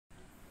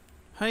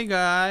Hi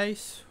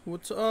guys!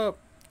 What's up?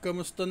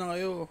 Kamusta na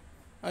kayo?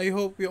 I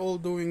hope you all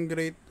doing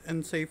great and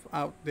safe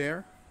out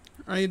there.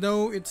 I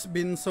know it's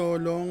been so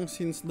long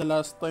since the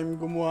last time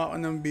gumawa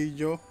ko ng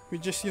video,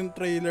 which is yung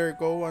trailer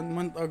ko 1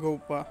 month ago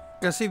pa.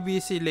 Kasi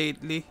busy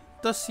lately.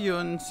 Tas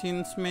yun,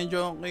 since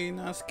medyo okay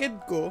na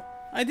sked ko,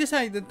 I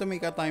decided to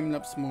make a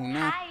time-lapse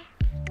muna.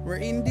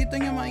 Wherein dito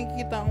nyo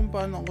makikita kung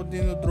paano ako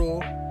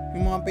dinodraw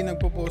yung mga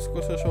pinagpo-post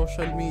ko sa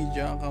social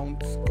media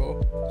accounts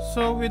ko.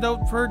 So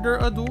without further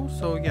ado,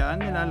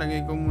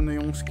 nilalagay ko muna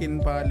yung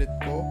skin palette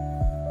ko.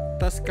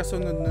 Tas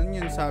kasunod nun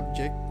yung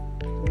subject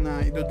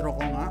na idodraw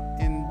ko nga.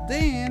 And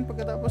then,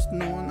 pagkatapos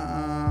nun,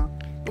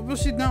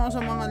 puproceed na ako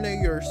sa mga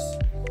layers.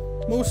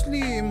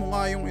 Mostly,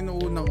 mukha yung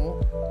inuuna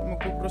ko.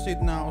 Magpuproceed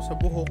na ako sa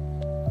buhok.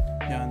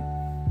 Yan.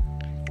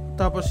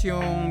 Tapos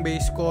yung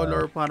base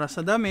color para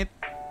sa damit.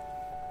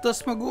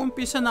 Tapos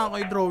mag-uumpisa na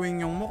ako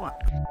i-drawing yung mukha.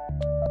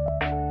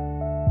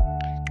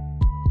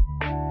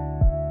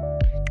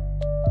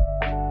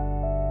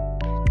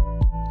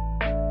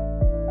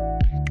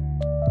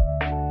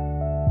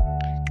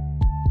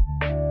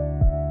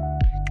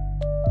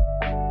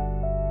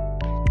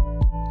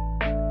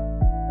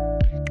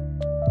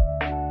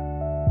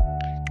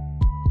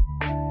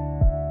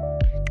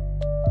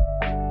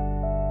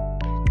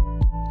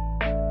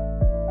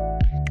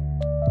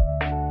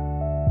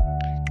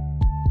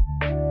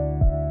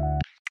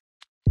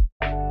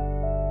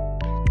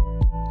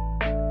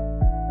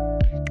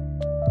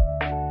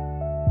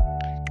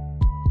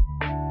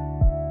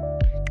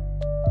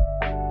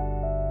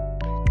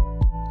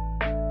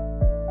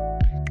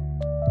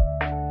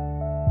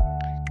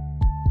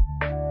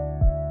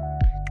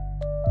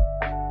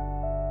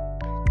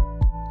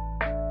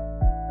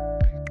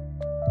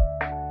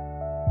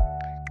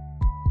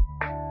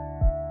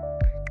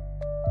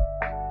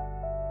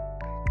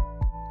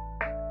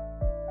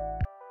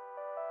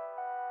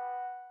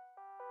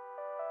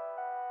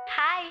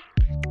 Hi.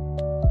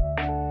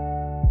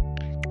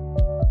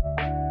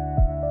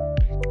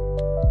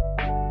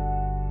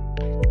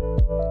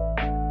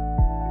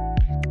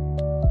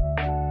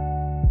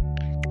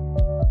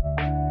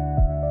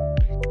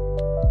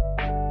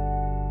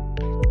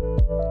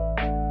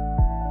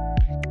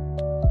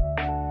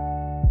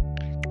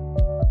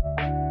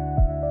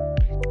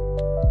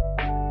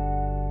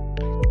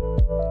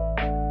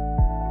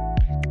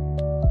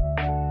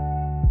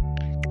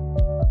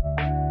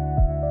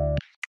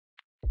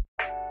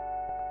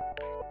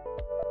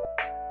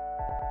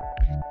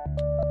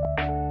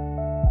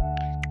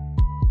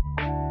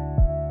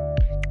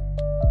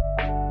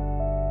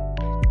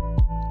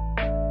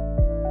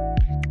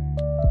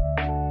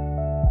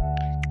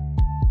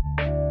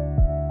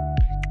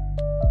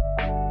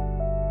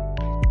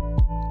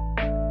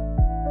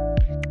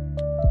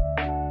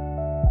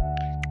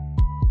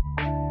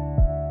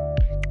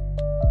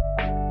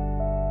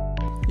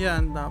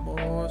 Yan,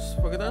 tapos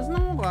pagkatapos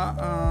ng mukha,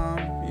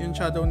 yung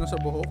shadow na sa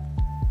buhok.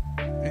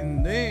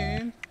 And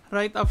then,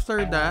 right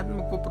after that,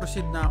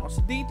 magpo-proceed na ako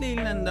sa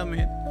detail ng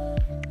damit.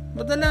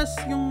 Madalas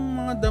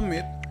yung mga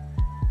damit,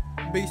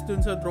 based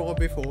dun sa draw ko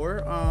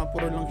before,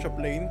 puro lang siya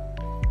plain.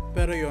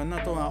 Pero yun,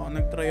 natuwa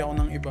ako, nag-try ako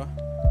ng iba.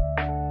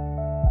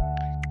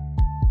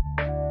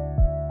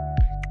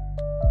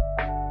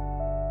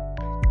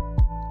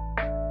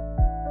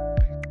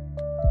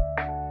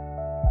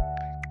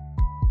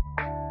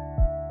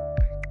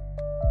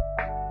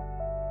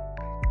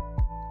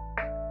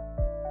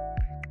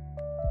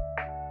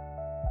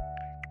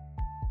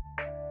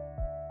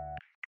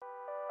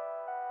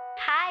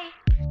 Hi.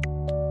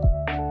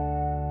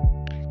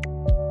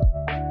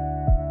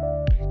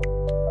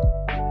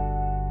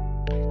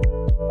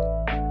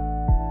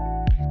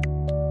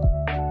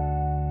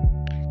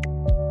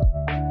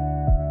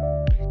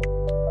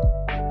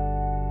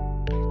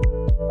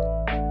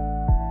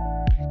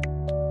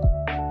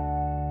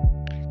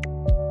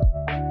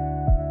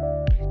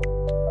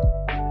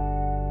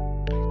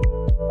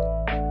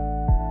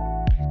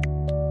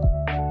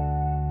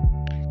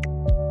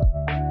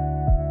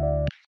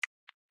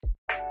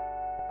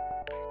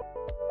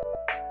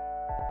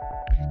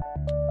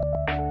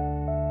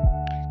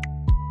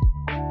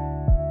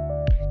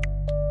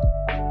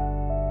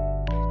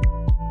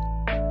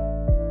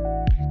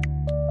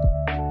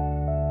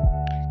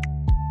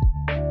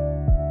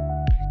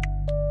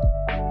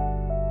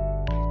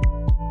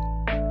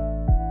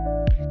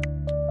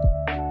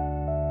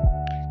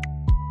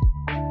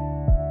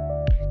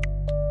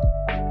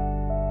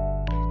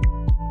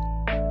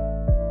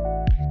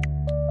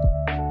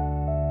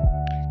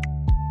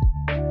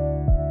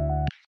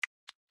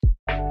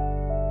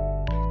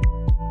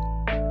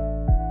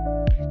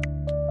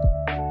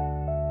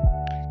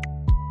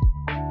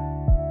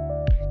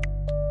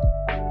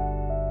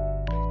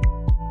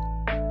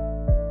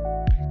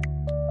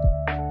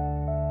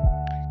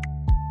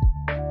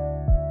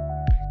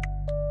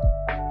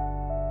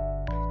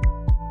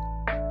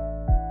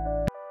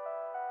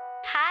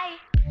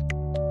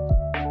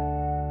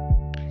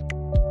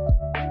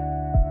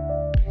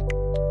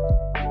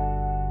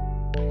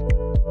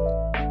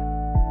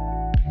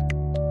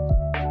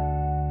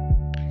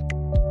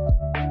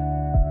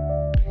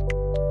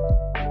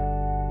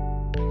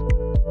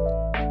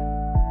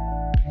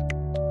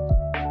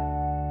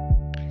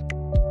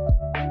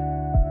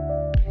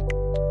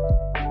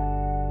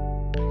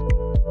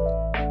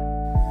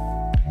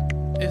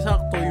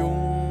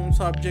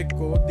 subject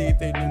ko,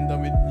 detail yung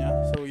damit niya.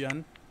 So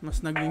yan,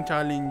 mas naging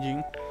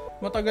challenging.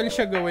 Matagal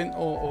siya gawin,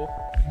 oo.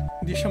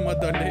 Hindi siya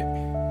madali.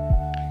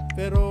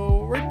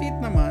 Pero worth it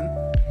naman.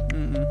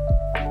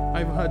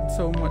 I've had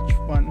so much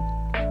fun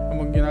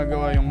kapag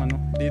ginagawa yung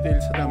detail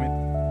sa damit.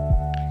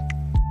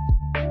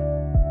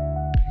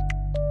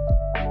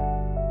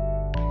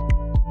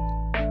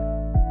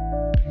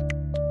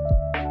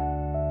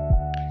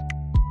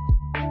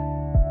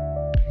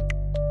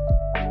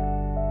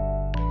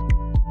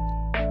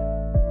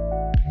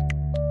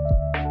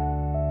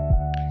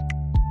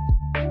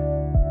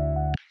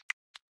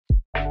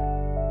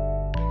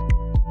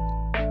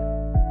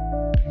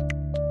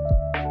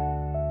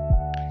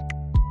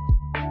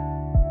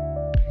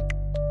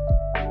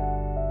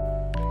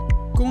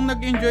 Kung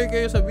nag-enjoy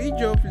kayo sa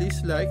video,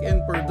 please like,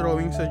 and for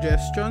drawing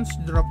suggestions,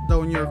 drop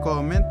down your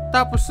comment.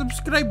 Tapos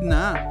subscribe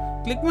na!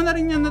 Click mo na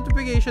rin yung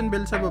notification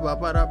bell sa baba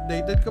para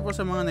updated ka pa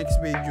sa mga next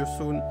video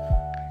soon.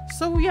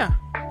 So yeah,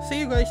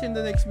 see you guys in the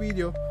next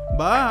video.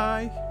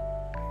 Bye!